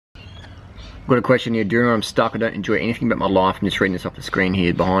Got a question here. Do you know I'm stuck? I don't enjoy anything but my life. I'm just reading this off the screen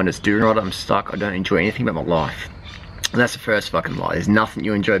here behind us. Do you know I'm stuck? I don't enjoy anything but my life. And that's the first fucking lie. There's nothing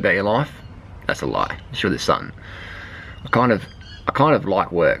you enjoy about your life. That's a lie. I'm sure there's something. I kind of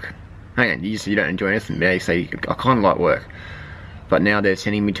like work. Hang on, you say you don't enjoy anything. Now you say I kind of like work. But now they're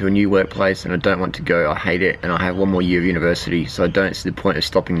sending me to a new workplace and I don't want to go. I hate it and I have one more year of university, so I don't see the point of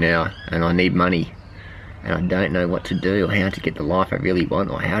stopping now, and I need money. And I don't know what to do or how to get the life I really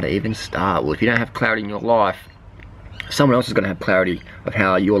want or how to even start. Well, if you don't have clarity in your life, someone else is going to have clarity of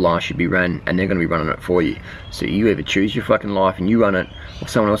how your life should be ran, and they're going to be running it for you. So you either choose your fucking life and you run it, or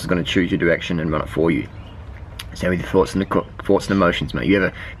someone else is going to choose your direction and run it for you. So with your thoughts and emotions, mate. You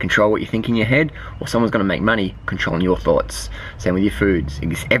either control what you think in your head, or someone's going to make money controlling your thoughts. Same with your foods.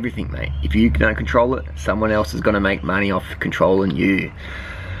 It's everything, mate. If you don't control it, someone else is going to make money off controlling you.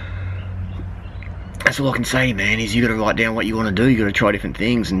 That's all I can say, man, is you got to write down what you want to do. You got to try different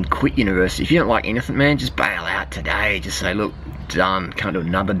things and quit university. If you don't like anything, man, just bail out today. Just say, look, done. Can't do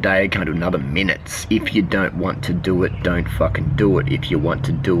another day, can't do another minute. If you don't want to do it, don't fucking do it. If you want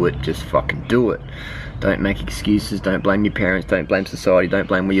to do it, just fucking do it. Don't make excuses. Don't blame your parents. Don't blame society. Don't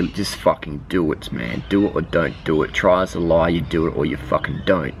blame where you just fucking do it, man. Do it or don't do it. Try as a lie, you do it or you fucking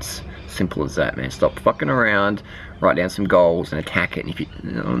don't. Simple as that, man. Stop fucking around. Write down some goals and attack it. And if you,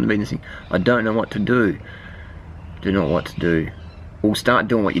 I don't know what to do. Do not know what to do. Well, start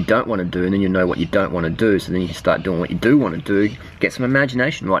doing what you don't want to do, and then you'll know what you don't want to do. So then you can start doing what you do want to do. Get some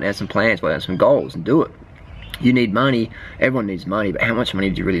imagination. Write down some plans. Write down some goals and do it. You need money. Everyone needs money, but how much money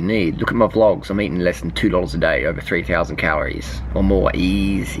do you really need? Look at my vlogs. I'm eating less than $2 a day, over 3,000 calories or more,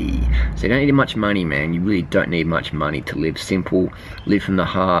 easy. So you don't need much money, man. You really don't need much money to live simple, live from the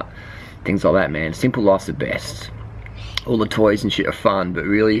heart, things like that, man. Simple life's the best. All the toys and shit are fun, but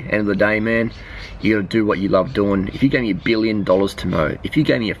really, end of the day, man, you gotta do what you love doing. If you gave me $1 billion tomorrow, if you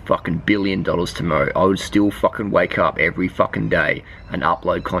gave me a fucking $1 billion tomorrow, I would still fucking wake up every fucking day and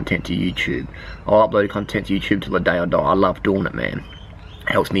upload content to YouTube. I'll upload content to YouTube till the day I die. I love doing it, man. It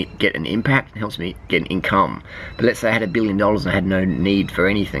helps me get an impact, it helps me get an income. But let's say I had $1 billion and I had no need for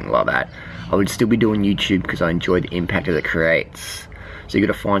anything like that, I would still be doing YouTube because I enjoy the impact that it creates. So you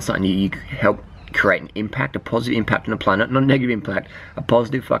gotta find something you can help create an impact, a positive impact on the planet, not a negative impact, a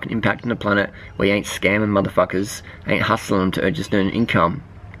positive fucking impact on the planet, where you ain't scamming motherfuckers, ain't hustling them to just earn income.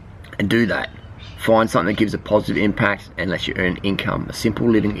 And do that. Find something that gives a positive impact and lets you earn income. A simple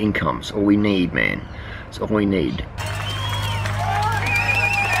living income. It's all we need, man. It's all we need.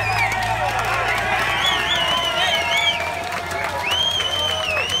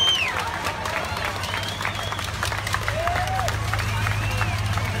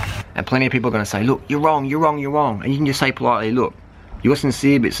 And plenty of people are going to say, look, you're wrong, you're wrong, you're wrong. And you can just say politely, look, you're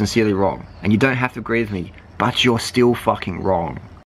sincere but sincerely wrong. And you don't have to agree with me, but you're still fucking wrong.